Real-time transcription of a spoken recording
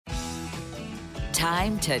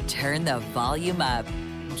Time to turn the volume up.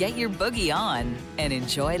 Get your boogie on and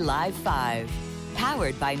enjoy Live 5.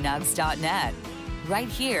 Powered by Nugs.net. Right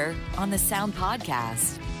here on the Sound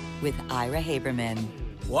Podcast with Ira Haberman.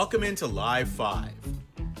 Welcome into Live 5,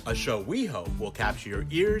 a show we hope will capture your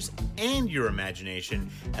ears and your imagination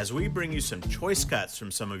as we bring you some choice cuts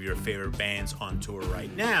from some of your favorite bands on tour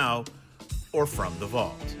right now or from the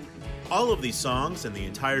vault. All of these songs and the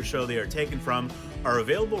entire show they are taken from are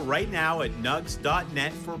available right now at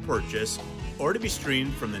Nugs.net for purchase or to be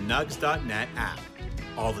streamed from the Nugs.net app.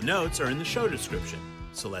 All the notes are in the show description,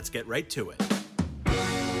 so let's get right to it.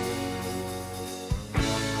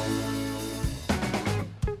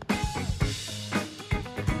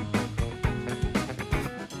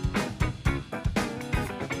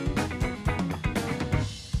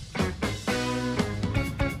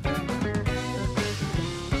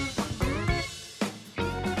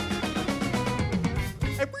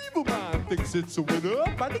 It's a winner,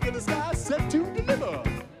 fighting in the sky, set to deliver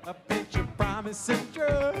a picture promising true.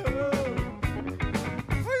 I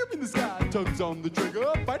am in the sky, tongues on the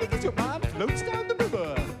trigger, fighting as your mind floats down the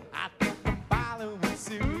river. I think I'm following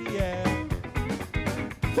suit, yeah.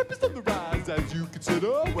 Tempest on the rise as you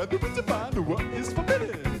consider whether it's a find or what is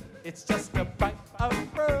forbidden. It's just a bite of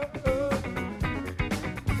road.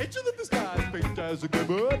 Angel of the skies, faint as a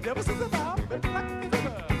glimmer, devil says I'm like the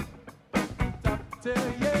river. Top to you.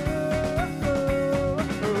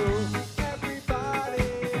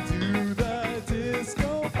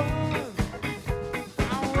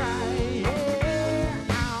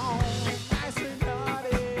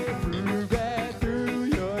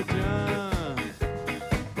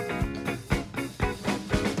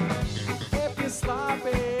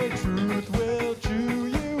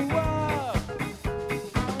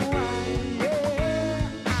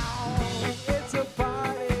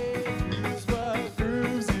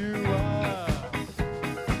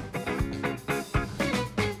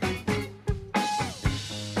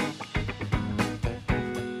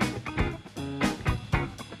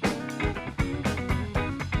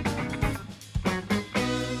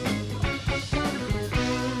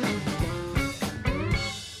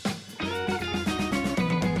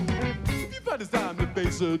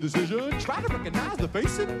 A decision, try to recognize the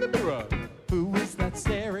face in the mirror. Who is that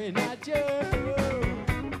staring at you?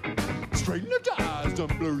 Straighten your eyes,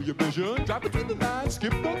 don't blur your vision. Drive between the lines,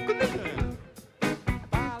 skip no collision.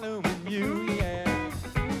 Following you, yeah.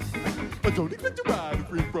 But don't expect to ride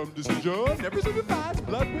free from decision. Never see the fights,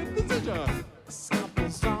 blood with decision.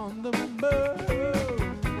 Samples on the move.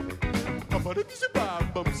 But if you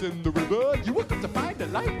survive bumps in the river, you will come to find a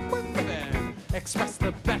life worth living. Express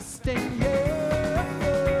the best in you.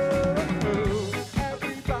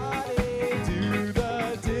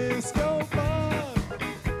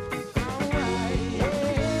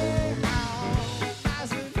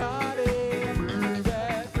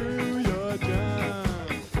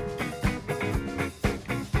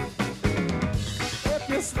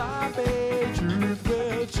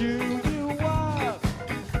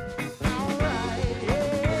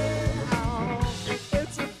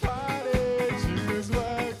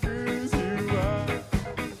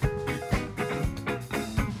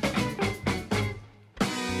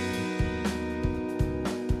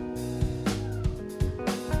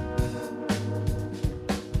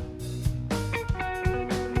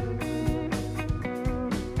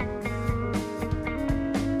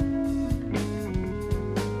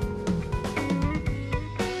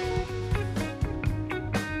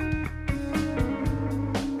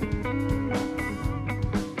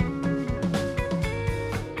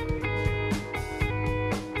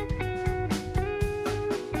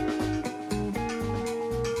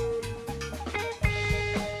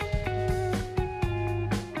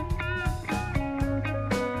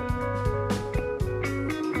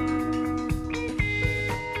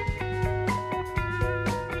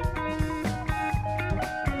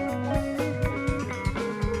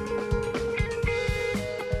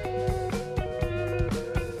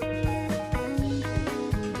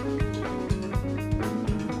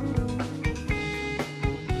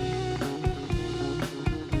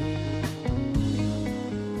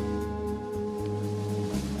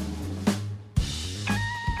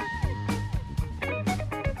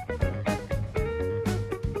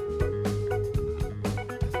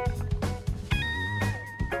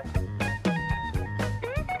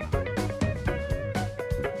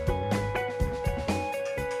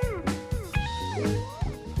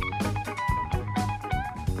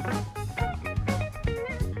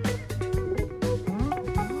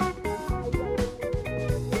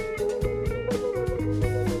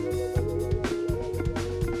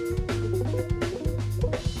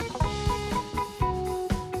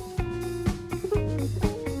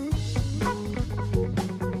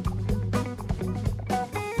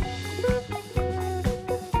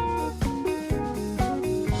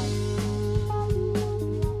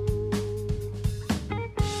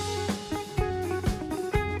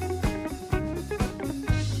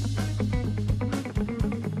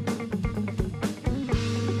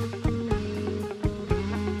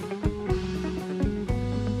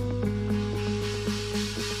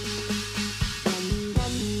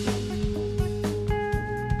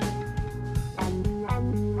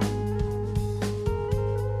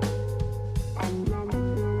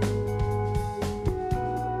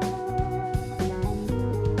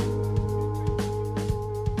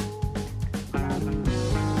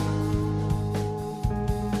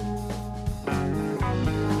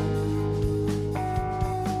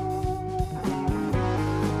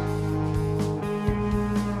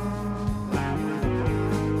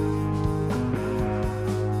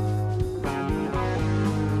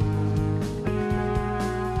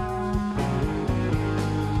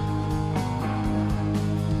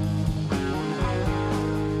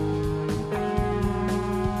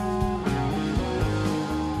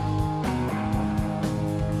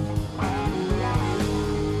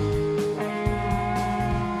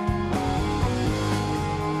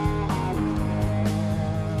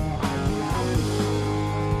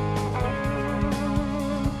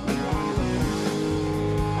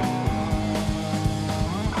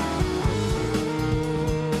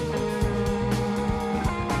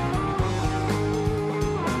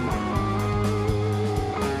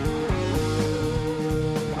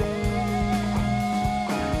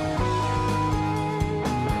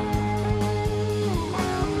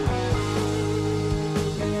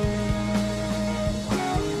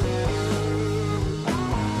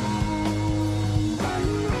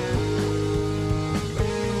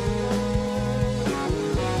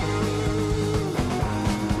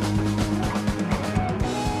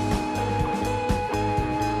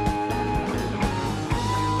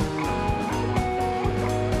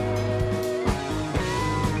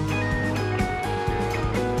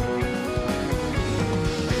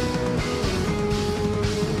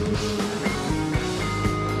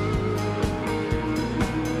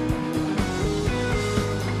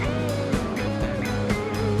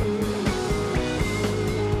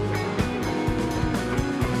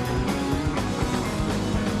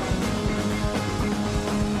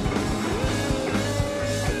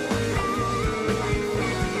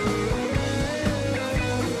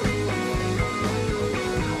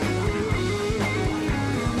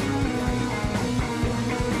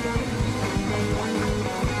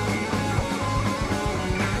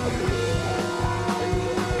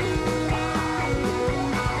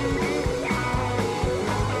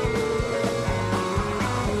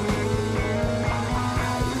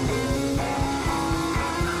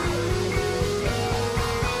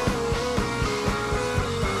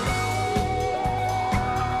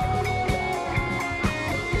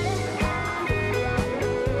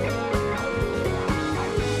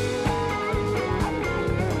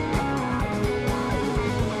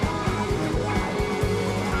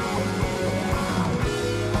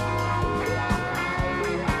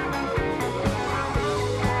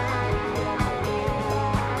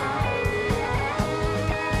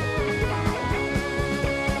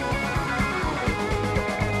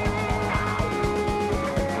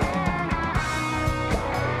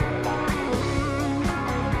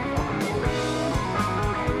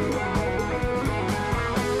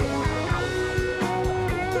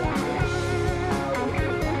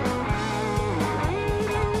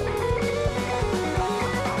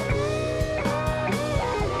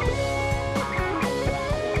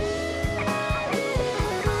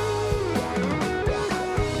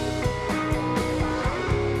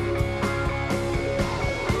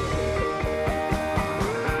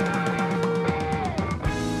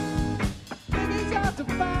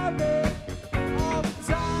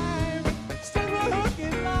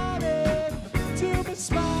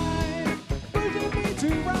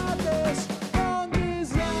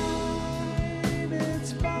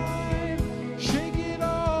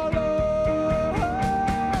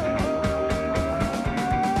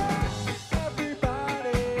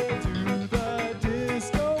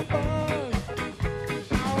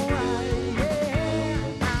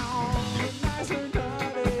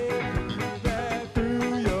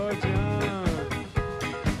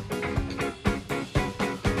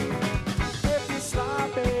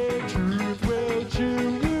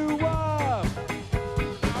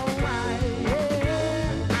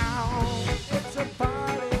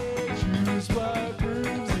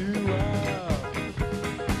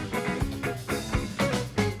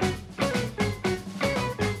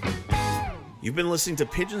 You've been listening to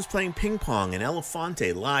Pigeons Playing Ping Pong and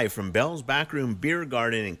Elefante live from Bell's Backroom Beer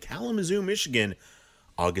Garden in Kalamazoo, Michigan,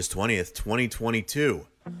 August 20th, 2022.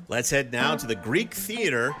 Let's head now to the Greek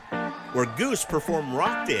Theater, where Goose performed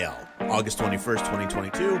Rockdale, August 21st,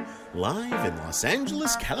 2022, live in Los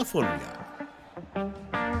Angeles, California.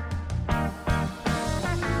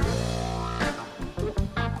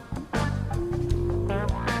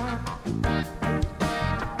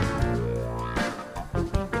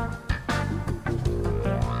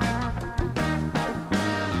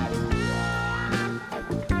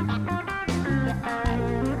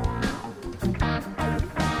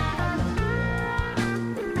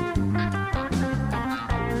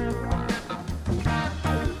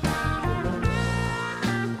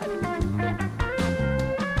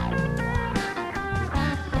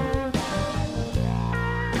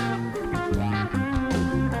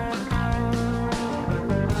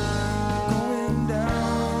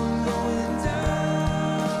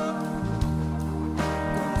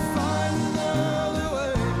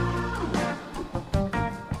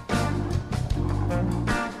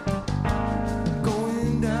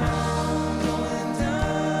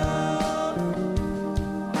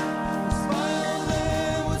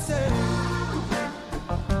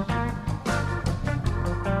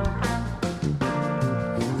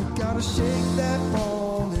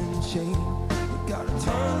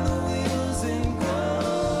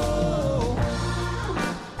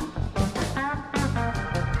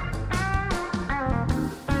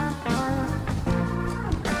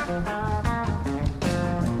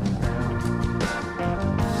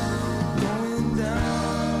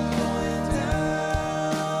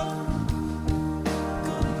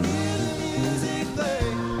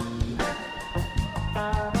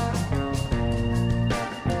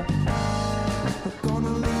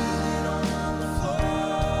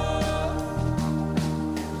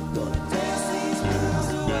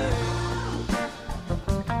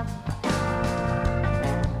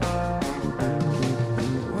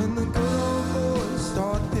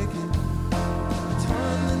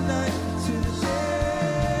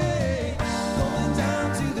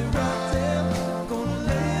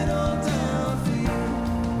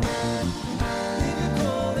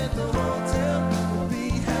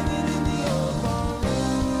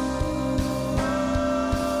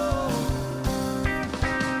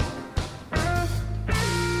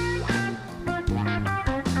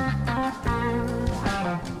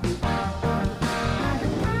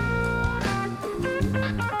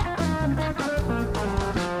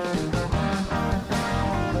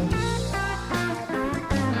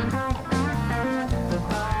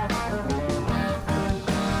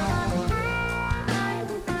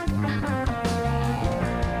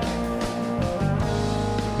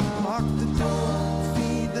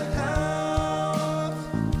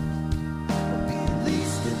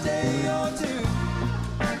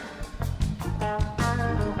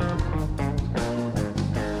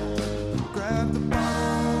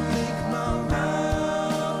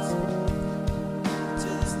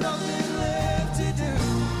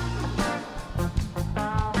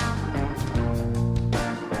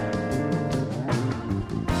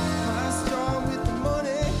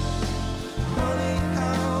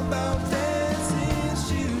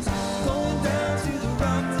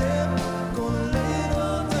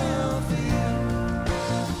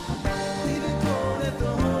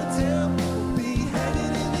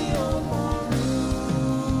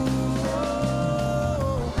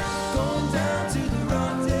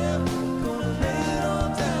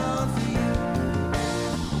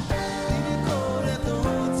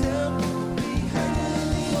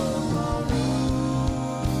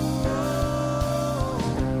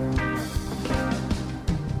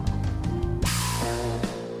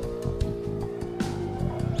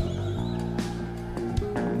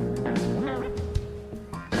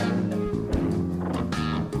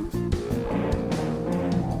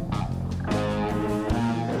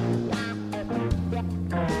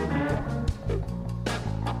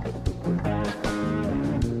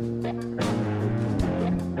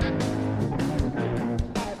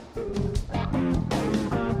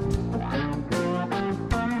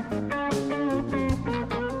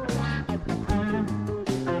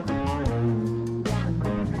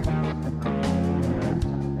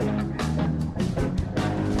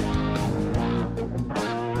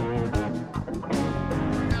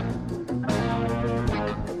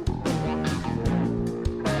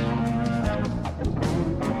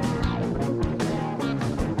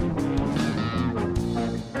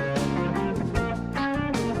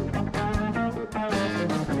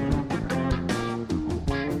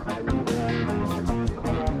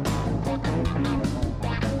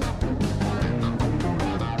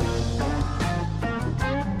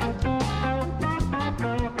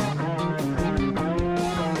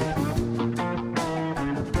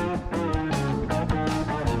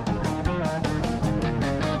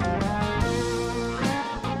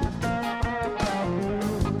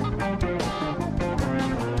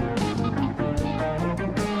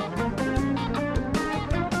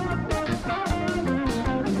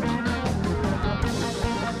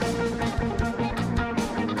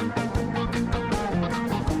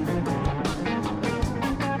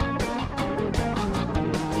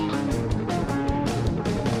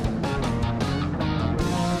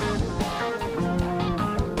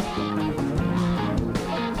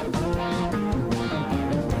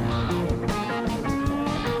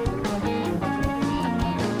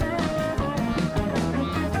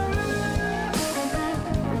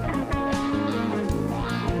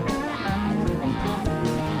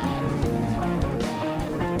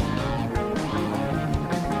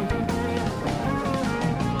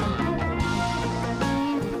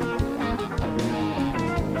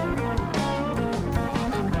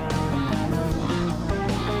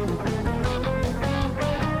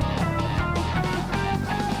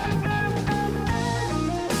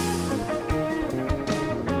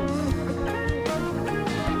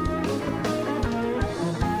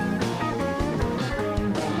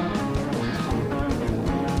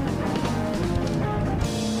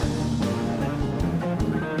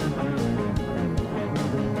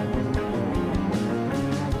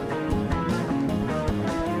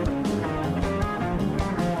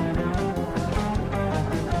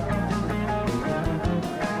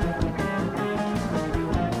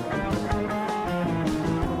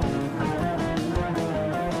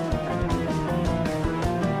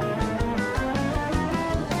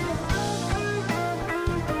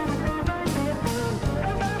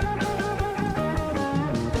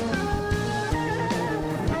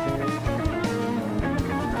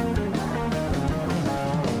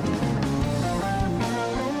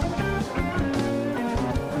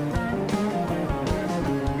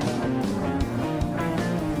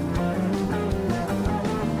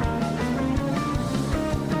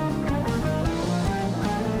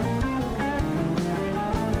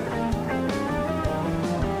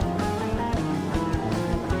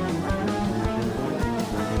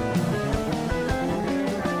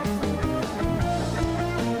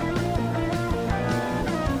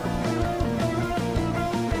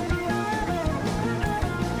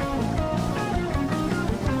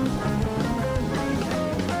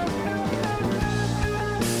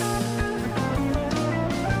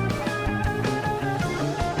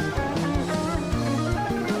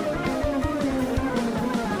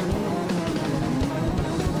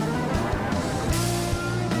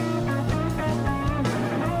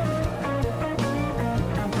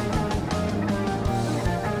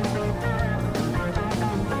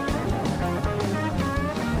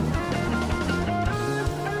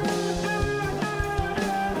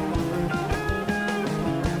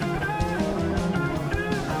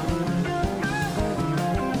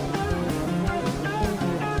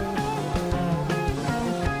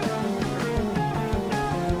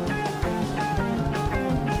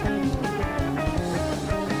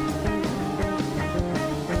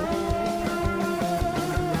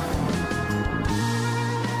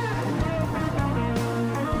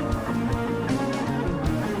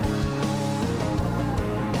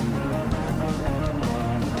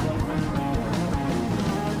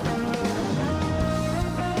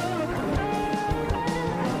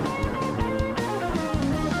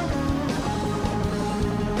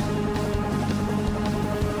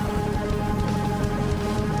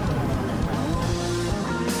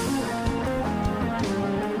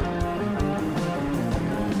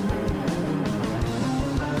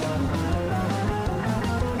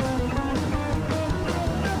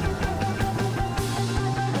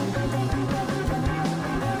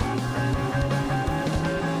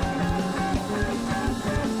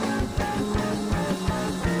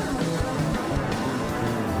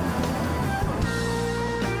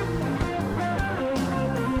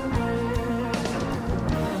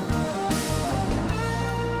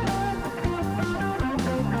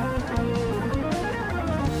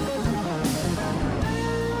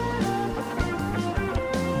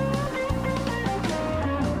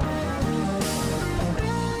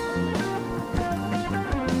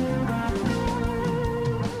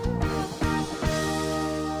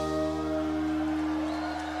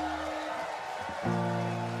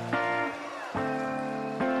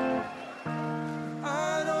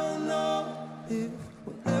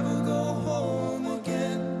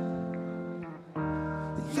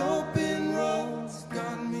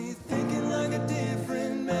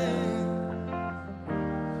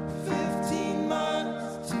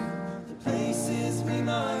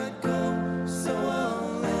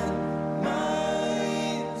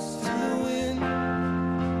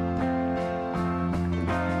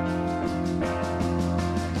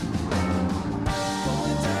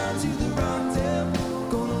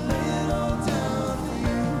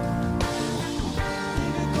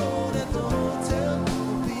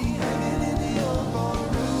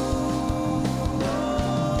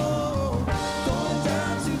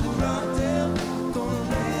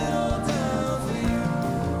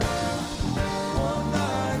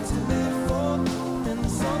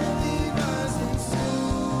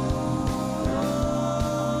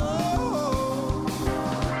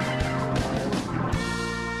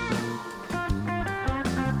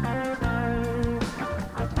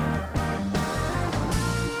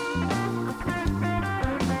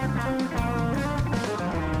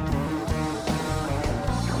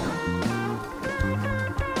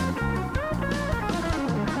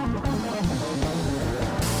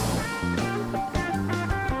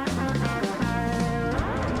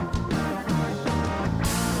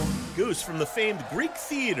 Footloose from the famed Greek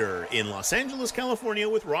Theater in Los Angeles, California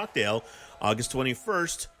with Rockdale, August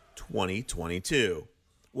 21st, 2022.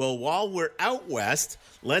 Well, while we're out west,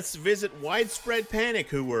 let's visit Widespread Panic,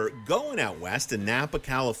 who were going out west in Napa,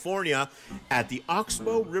 California at the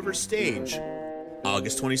Oxbow River Stage,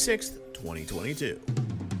 August 26th, 2022.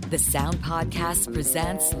 The Sound Podcast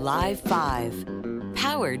presents Live 5,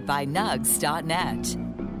 powered by Nugs.net.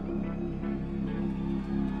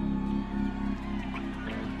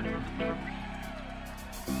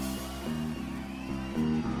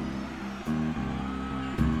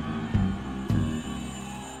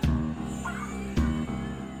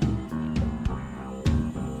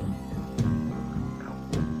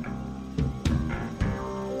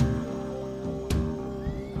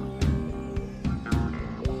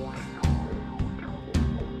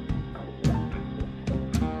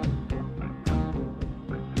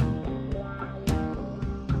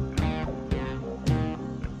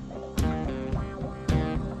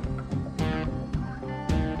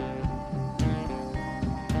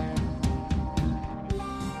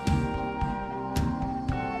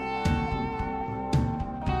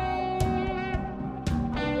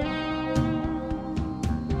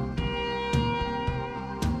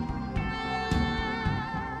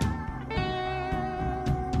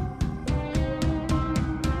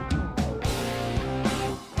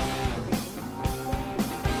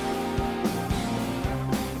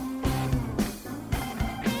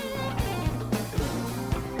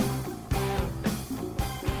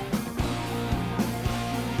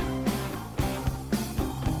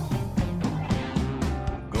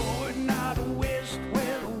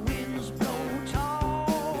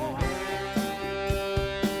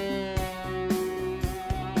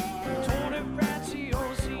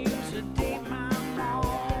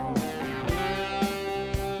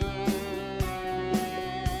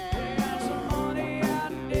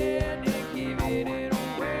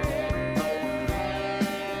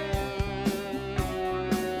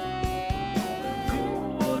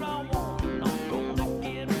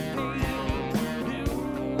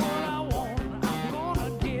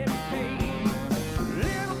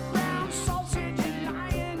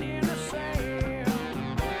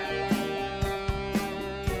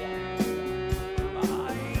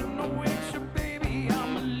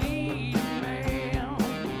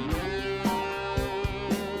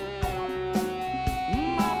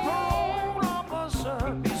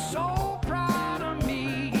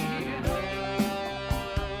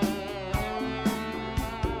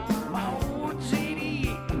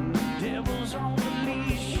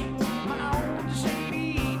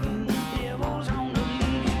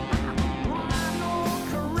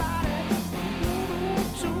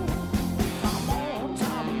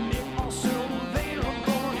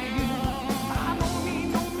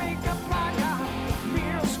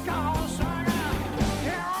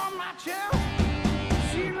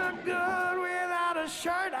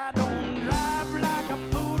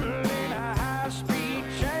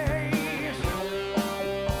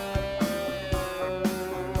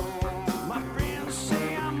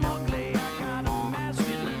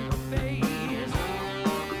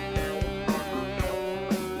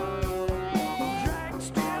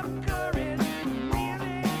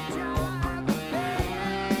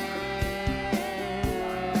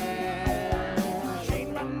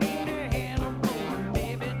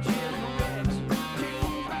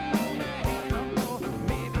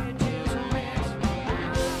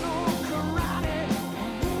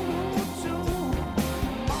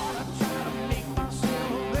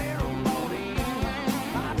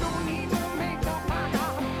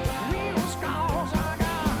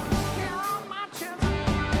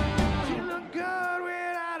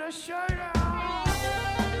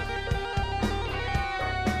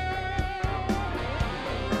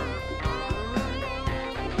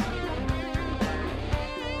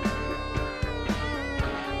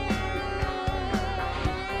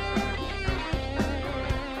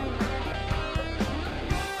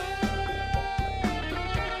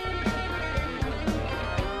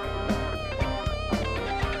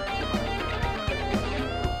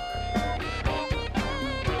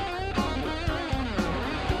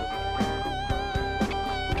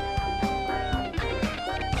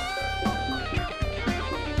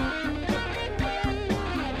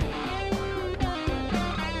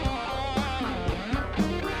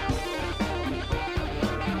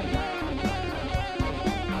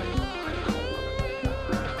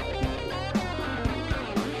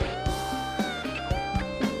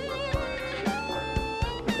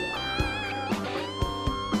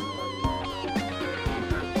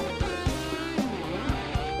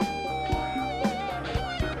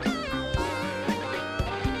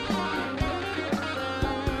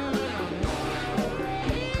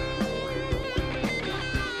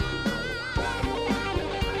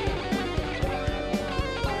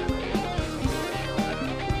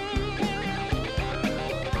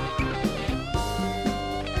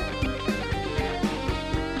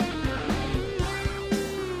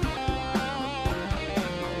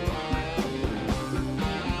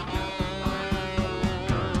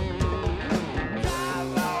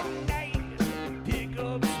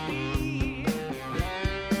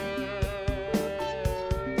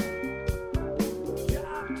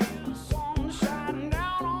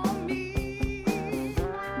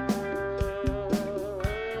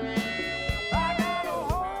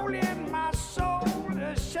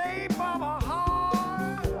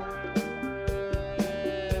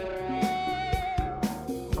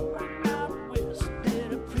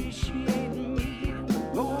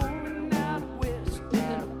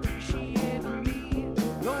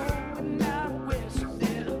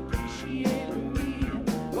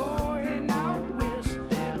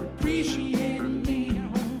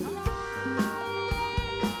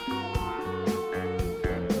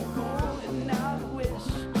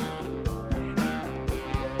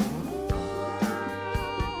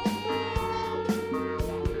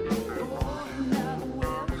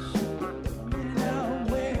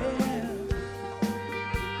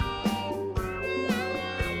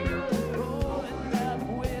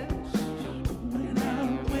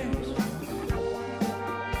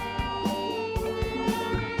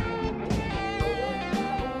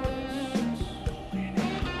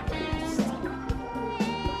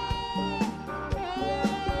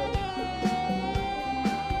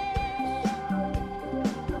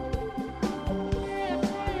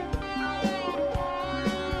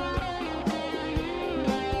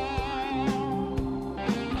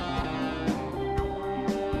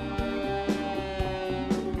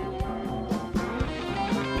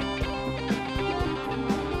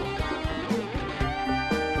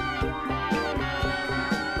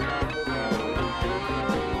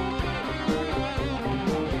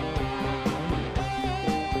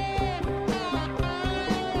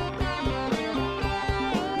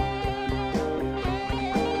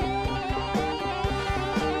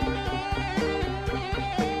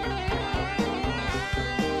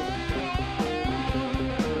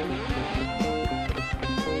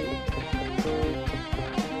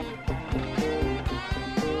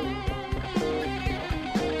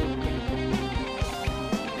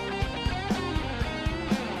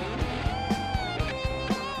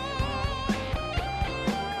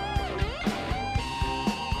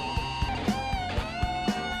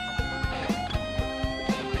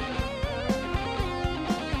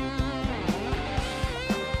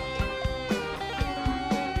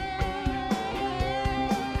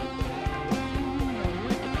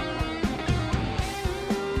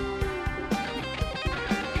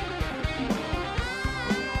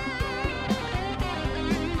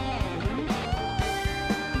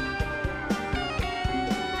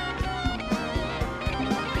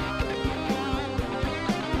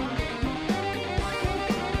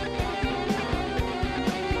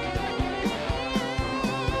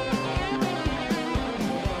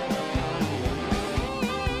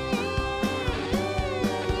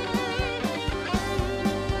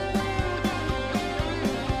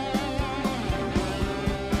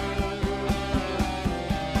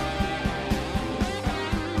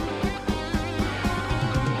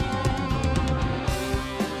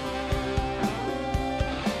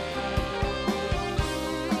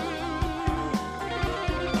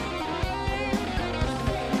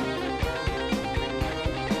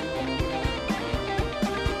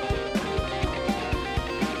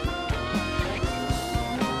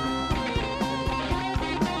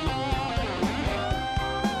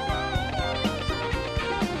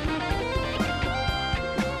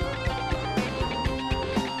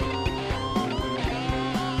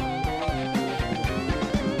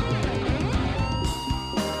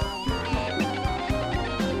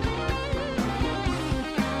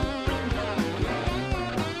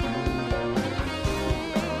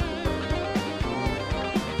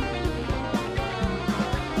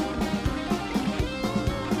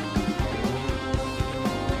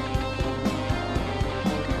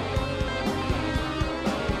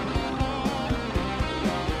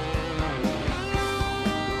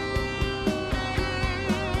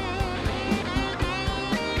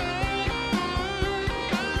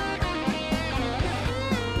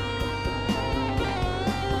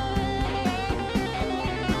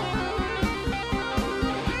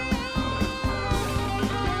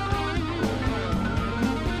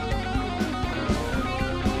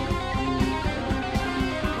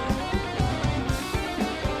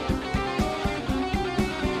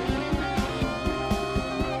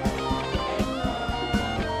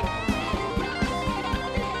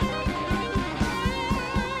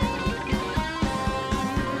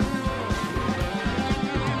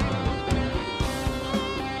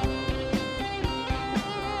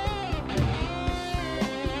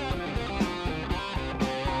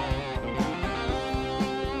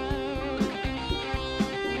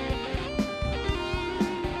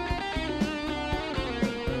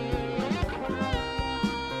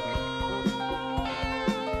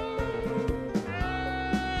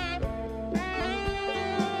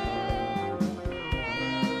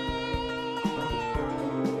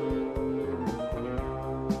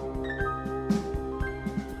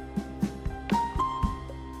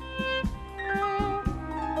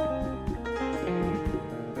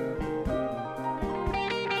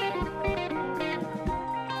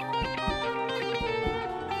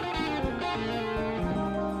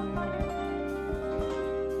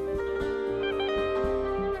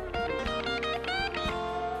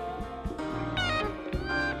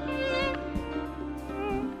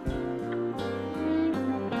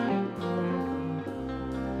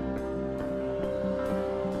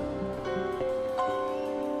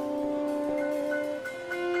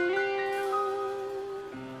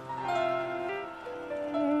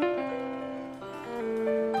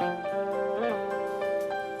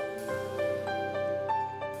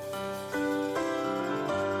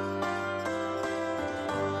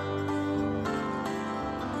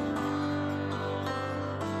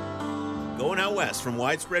 mile west from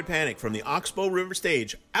Widespread Panic from the Oxbow River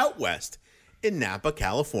Stage out west in Napa,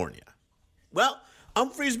 California. Well,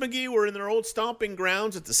 Humphreys McGee were in their old stomping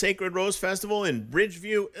grounds at the Sacred Rose Festival in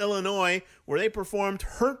Bridgeview, Illinois, where they performed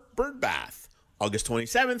Hurt Birdbath, August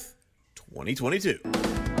 27th, 2022.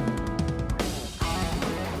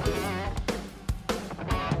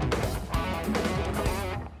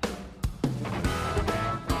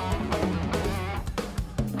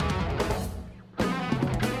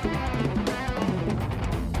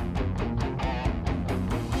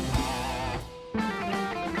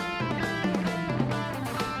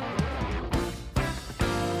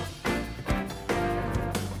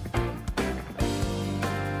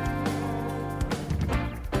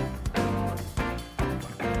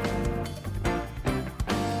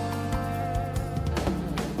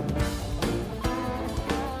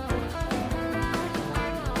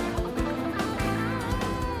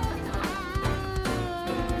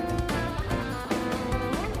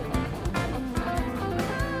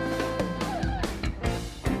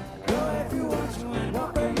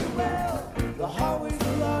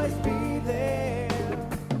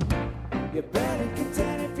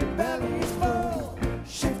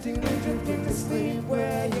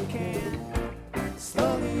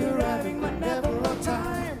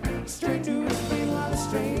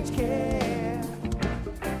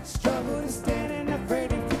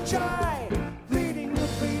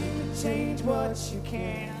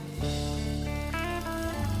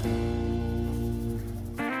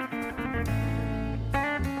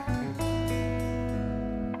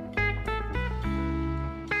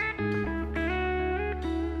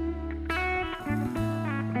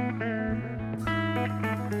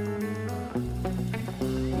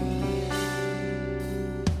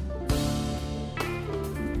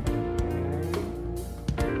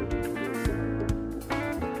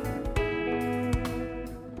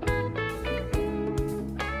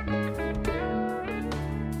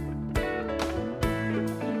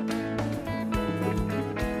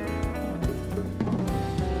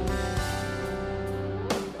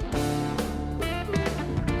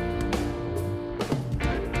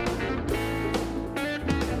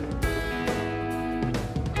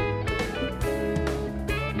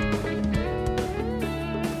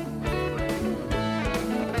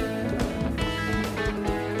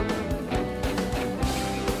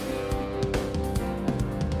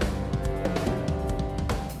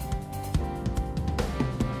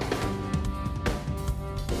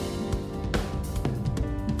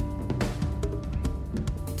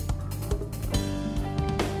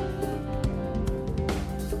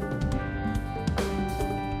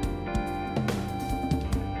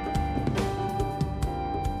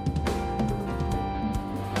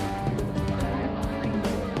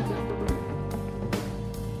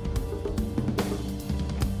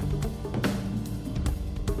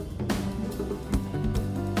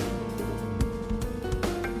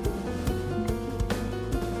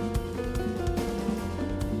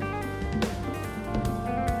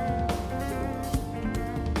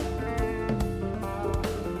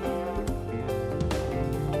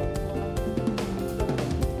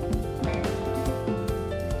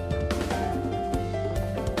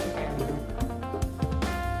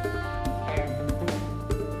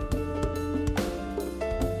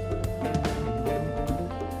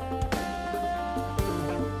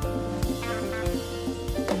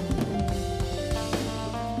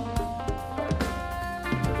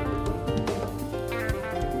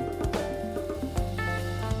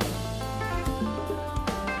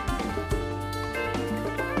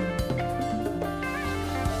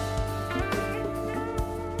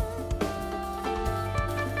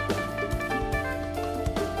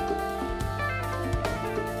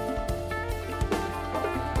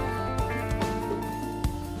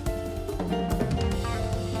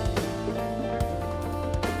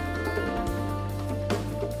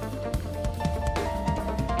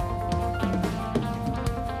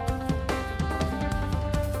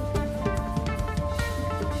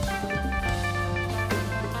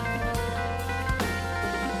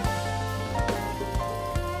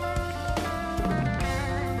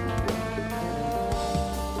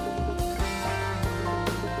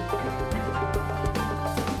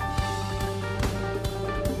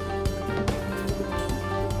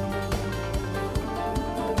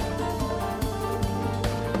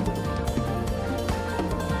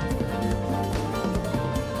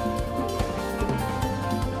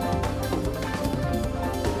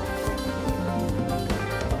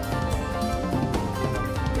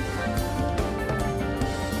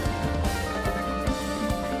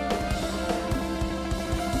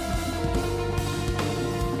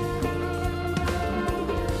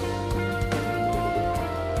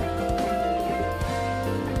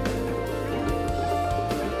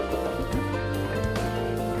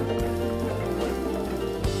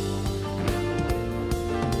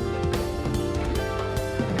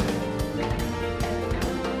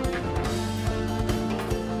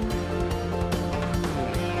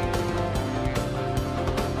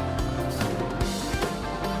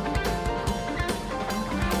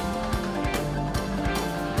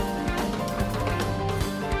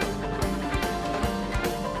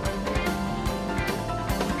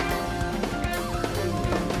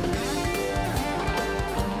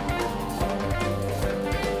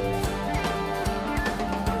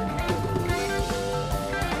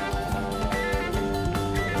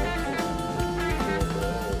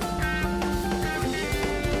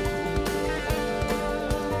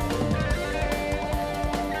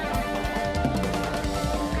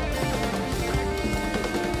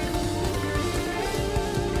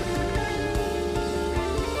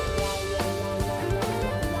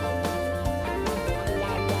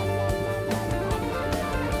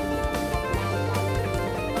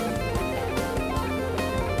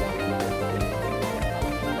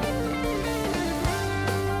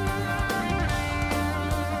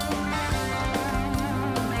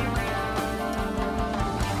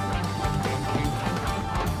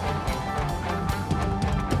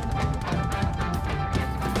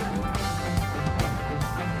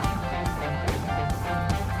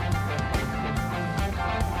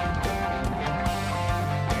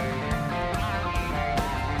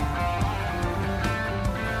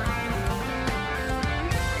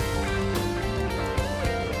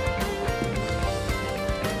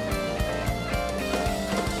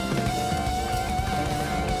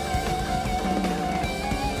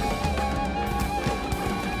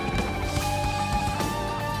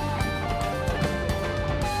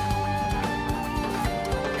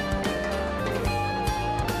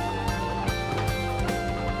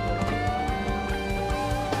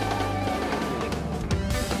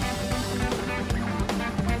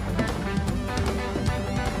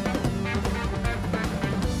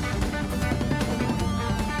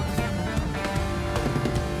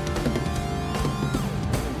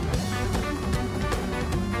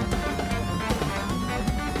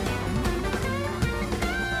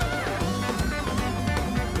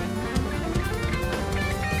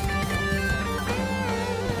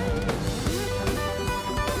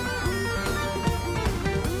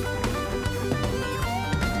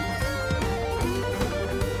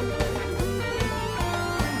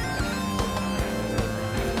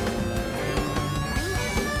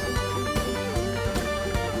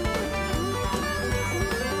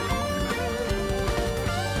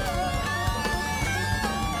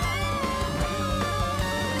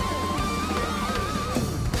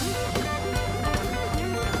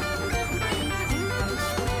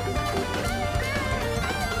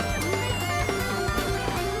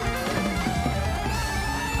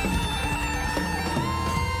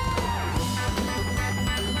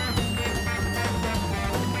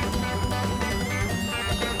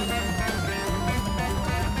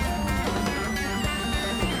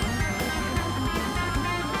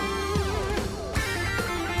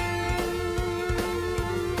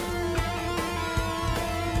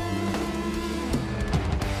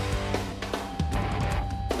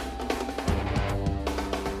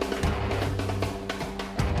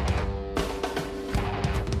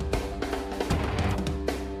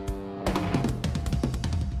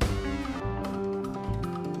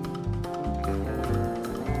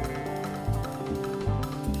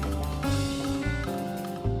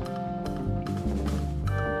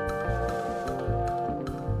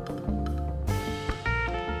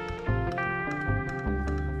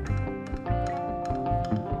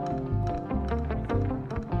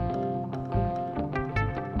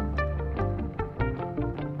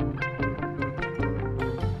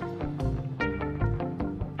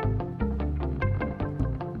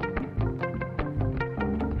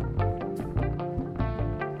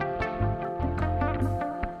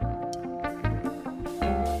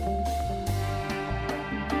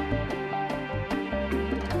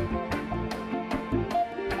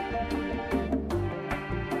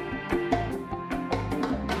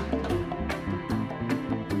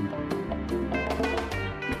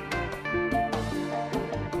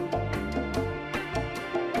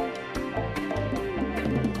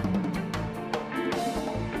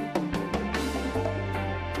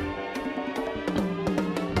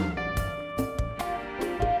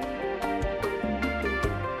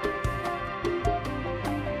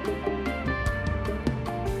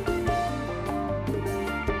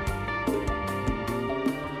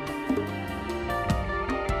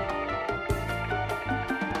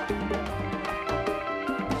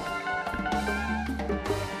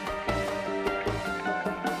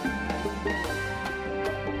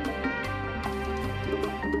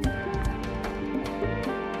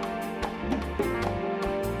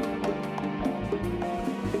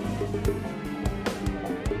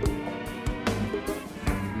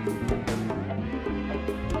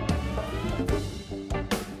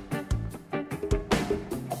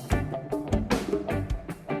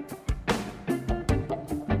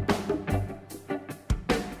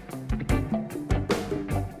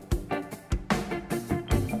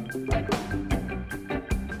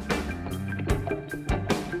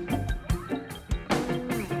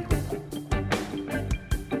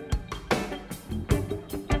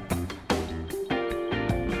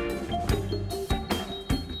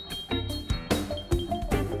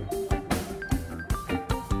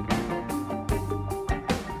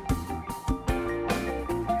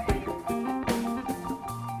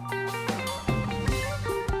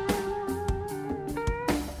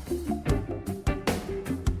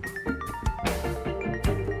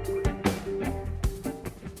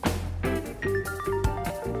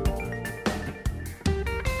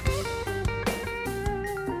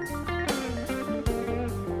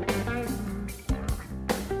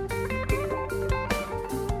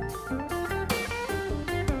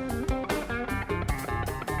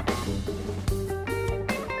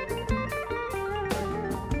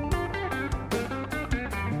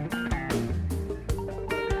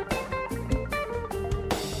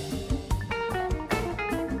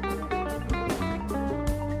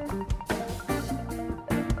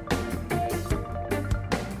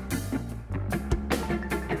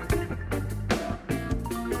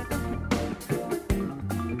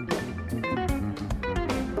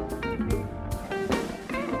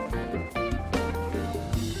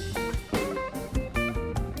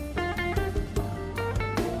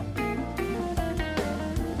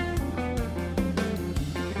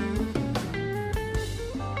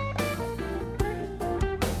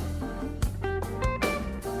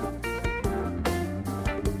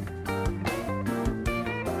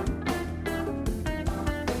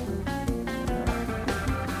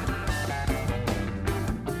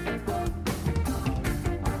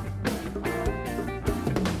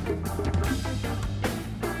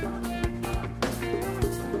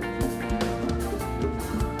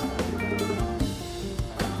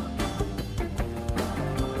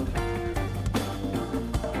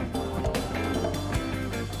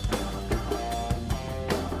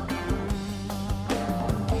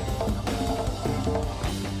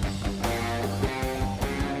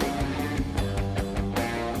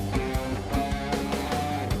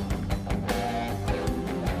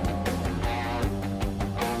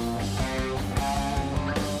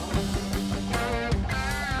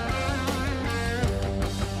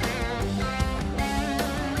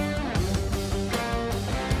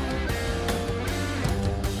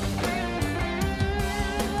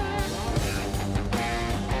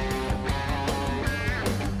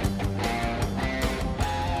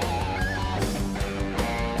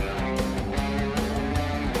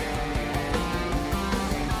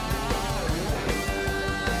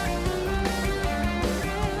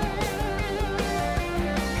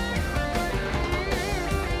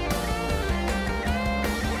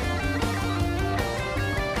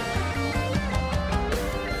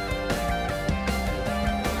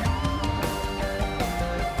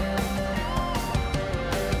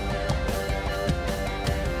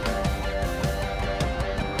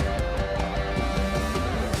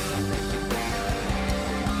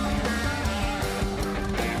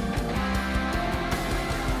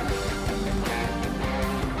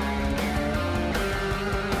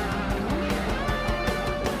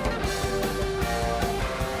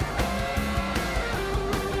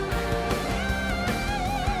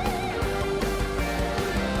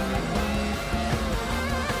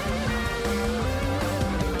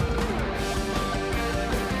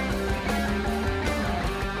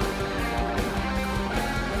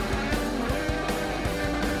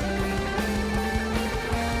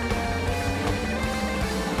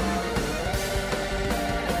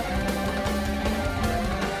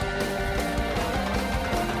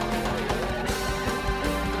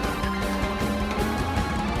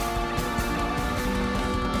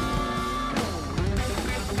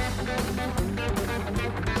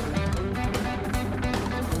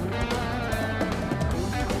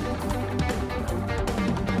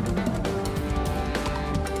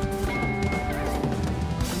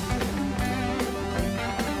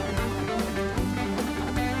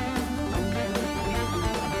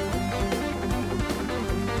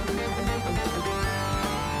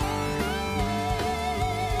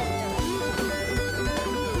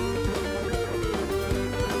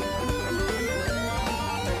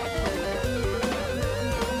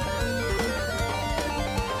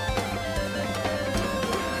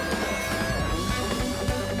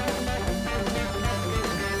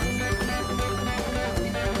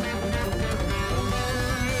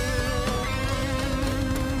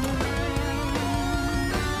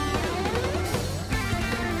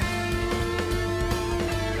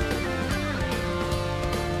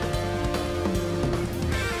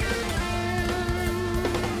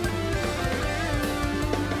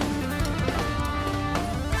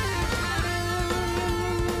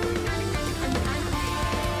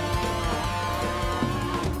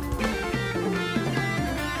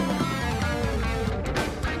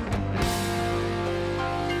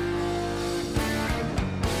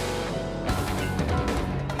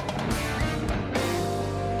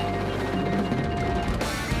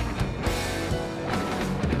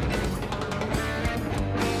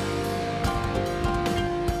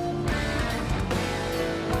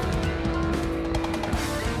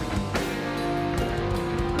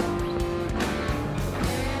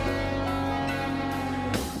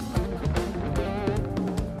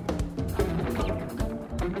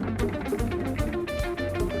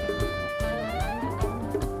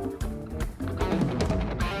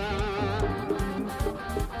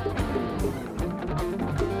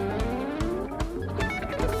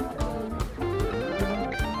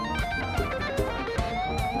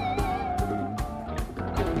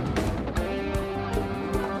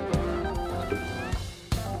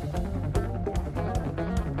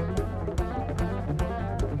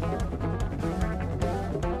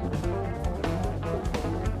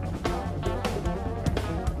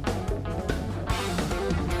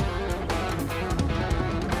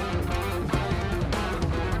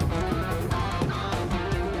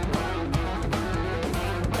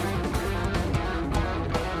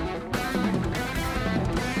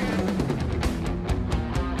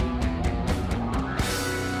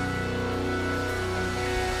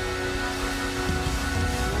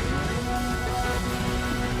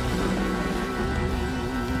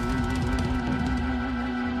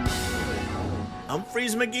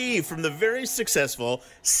 Humphreys McGee from the very successful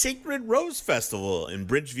Sacred Rose Festival in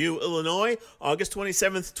Bridgeview, Illinois, August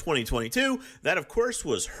 27th, 2022. That, of course,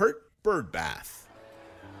 was Hurt Bird Bath.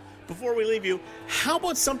 Before we leave you, how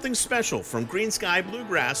about something special from Green Sky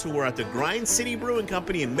Bluegrass, who were at the Grind City Brewing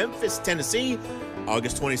Company in Memphis, Tennessee,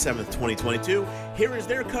 August 27th, 2022. Here is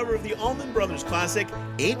their cover of the Allman Brothers classic,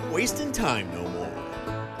 Ain't Wastin' Time No More.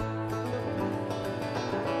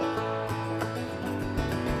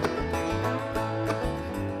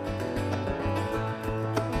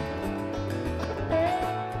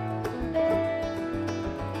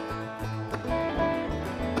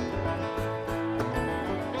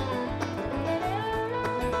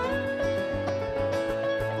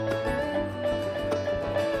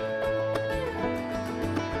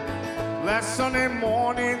 Last Sunday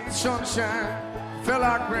morning, the sunshine fell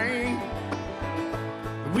like rain.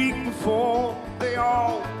 The week before, they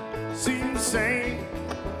all seemed the same.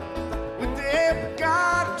 When they ever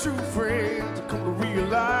got a true friend to come to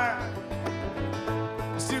realize,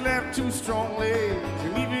 I still have two strong legs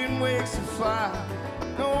and even ways to fly.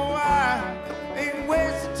 No, I ain't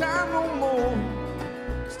wasting time no more,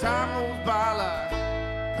 'cause time goes by like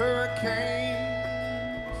hurricanes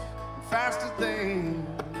and faster things.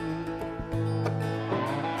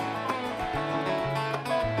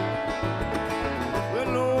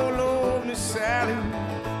 Sally,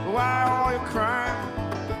 why are you crying?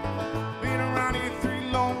 Been around here 3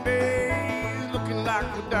 long days, looking like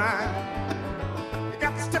we're dying. You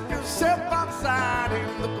got to step yourself outside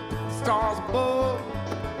and look up at the stars above.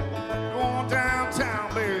 Go on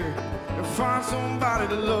downtown, baby, and find somebody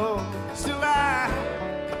to love. Still, I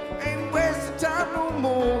ain't wasting time no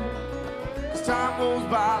more, 'cause time goes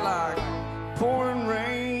by like pouring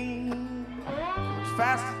rain. It's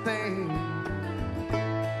faster things.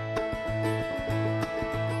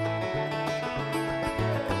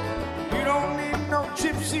 No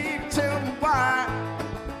gypsy to tell me why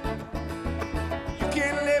you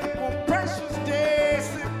can't let one precious day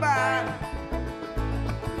slip by.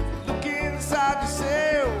 Look inside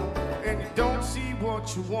yourself and you don't see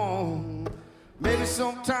what you want. Maybe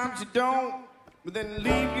sometimes you don't, but then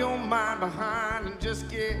leave your mind behind and just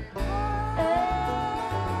get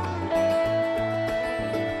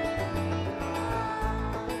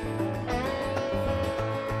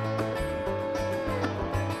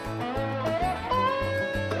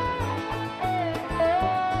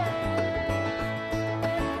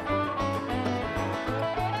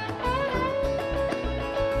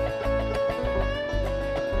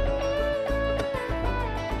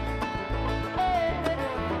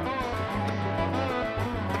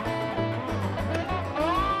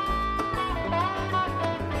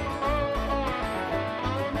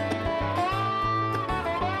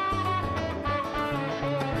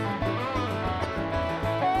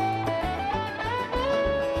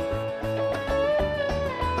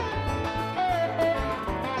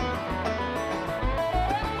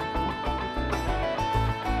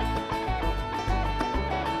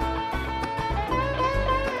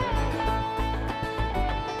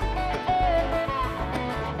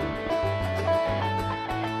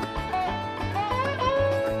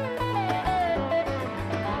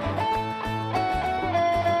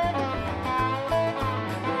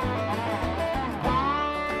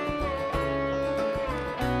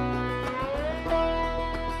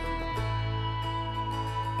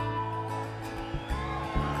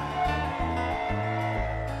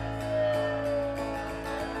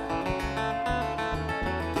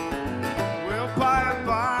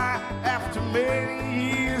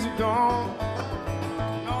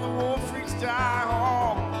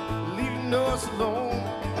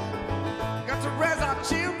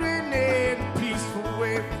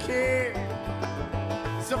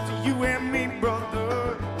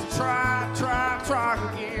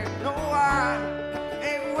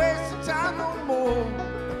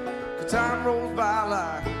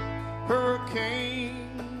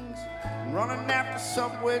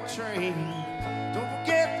subway train. Don't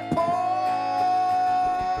forget the poor.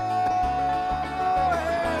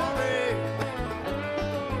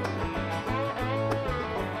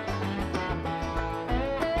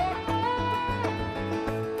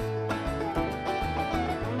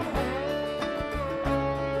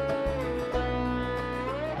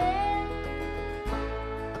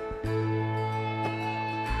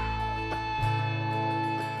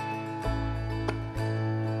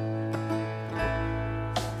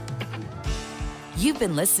 You've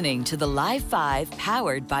been listening to the Live 5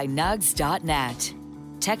 powered by Nugs.net.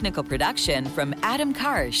 Technical production from Adam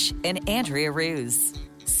Karsh and Andrea Ruse.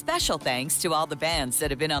 Special thanks to all the bands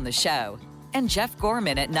that have been on the show and Jeff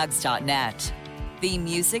Gorman at Nugs.net. Theme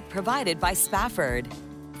music provided by Spafford.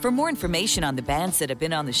 For more information on the bands that have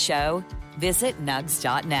been on the show, visit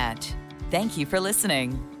nugs.net. Thank you for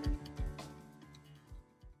listening.